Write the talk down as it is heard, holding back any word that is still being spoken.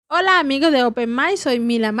Hola amigos de Open Mind, soy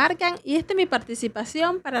Mila Marcan y esta es mi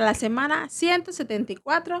participación para la semana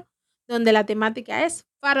 174, donde la temática es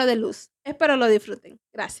Faro de Luz. Espero lo disfruten.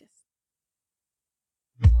 Gracias.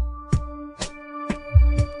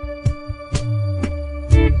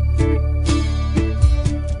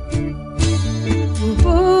 Tu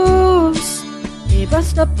voz me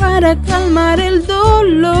basta para calmar el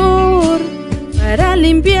dolor, para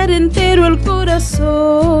limpiar entero el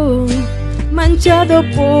corazón manchado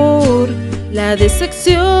por la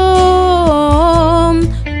decepción.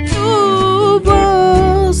 Tu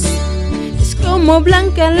voz es como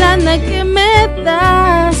blanca lana que me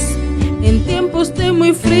das en tiempos de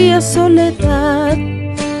muy fría soledad,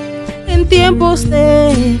 en tiempos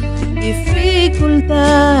de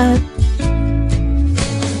dificultad.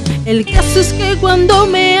 El caso es que cuando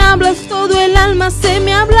me hablas todo el alma se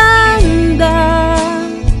me ablanda,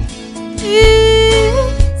 y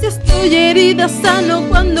si estoy herida sano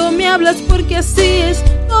cuando me hablas, porque así es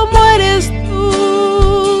como eres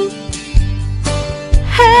tú.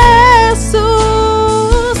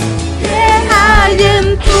 Jesús, ¿qué hay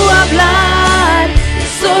en tu hablar?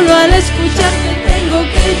 Solo al escucharte tengo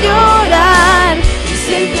que llorar y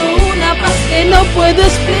siento una paz que no puedo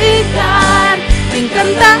explicar. Me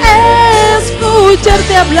encanta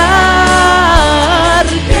escucharte hablar.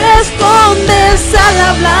 ¿Qué escondes al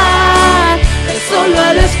hablar? Solo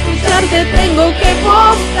al escucharte tengo que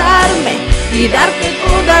postrarme y darte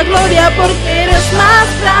toda gloria, porque eres más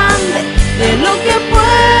grande de lo que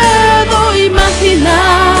puedo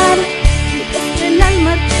imaginar. Y desde el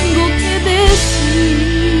alma tengo que decir,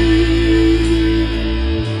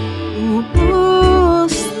 tu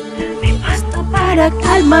voz me basta para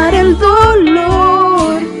calmar el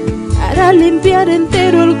dolor, para limpiar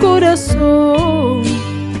entero el corazón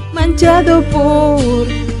manchado por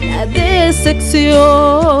la decepción.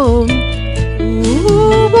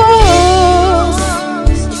 Tu voz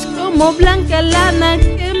es como blanca lana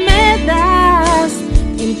que me das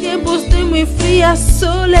en tiempos de muy fría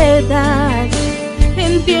soledad,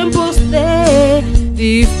 en tiempos de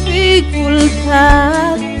dificultad.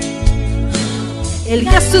 El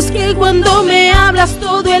caso es que cuando me hablas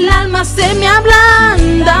todo el alma se me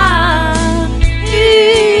ablanda,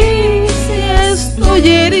 y si estoy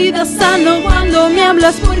herida sano cuando me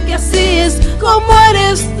hablas, porque así es como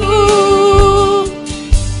eres tú.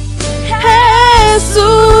 Jesús,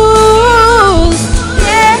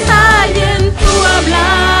 ¿qué hay en tu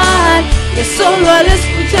hablar? Que solo al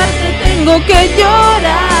escucharte tengo que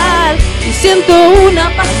llorar y siento una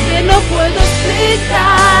paz que no puedo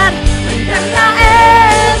explicar. Me encanta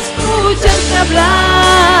escucharte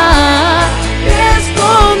hablar. ¿Qué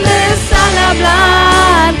escondes al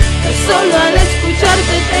hablar? Que solo al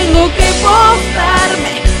escucharte tengo que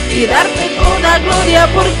postrarme y darte toda gloria,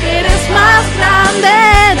 porque eres más grande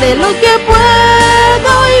de lo que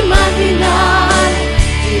puedo imaginar.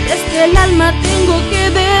 Y desde el alma tengo que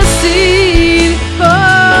decir,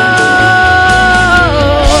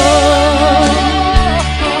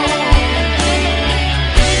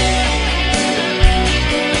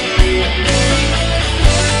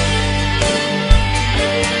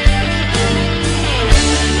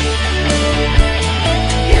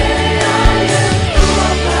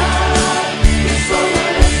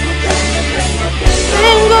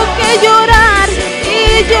 llorar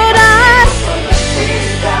y llorar.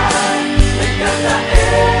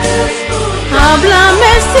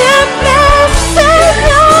 Háblame siempre,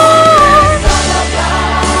 Señor.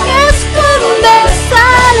 ¿Qué escondes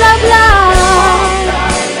al hablar?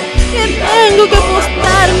 Que tengo que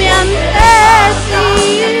postrarme ante ti.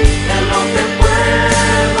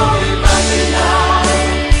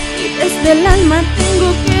 Y desde el alma tengo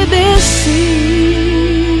que decir,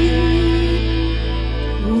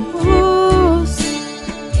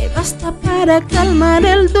 basta para calmar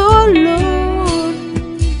el dolor.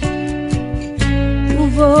 Tu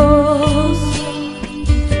voz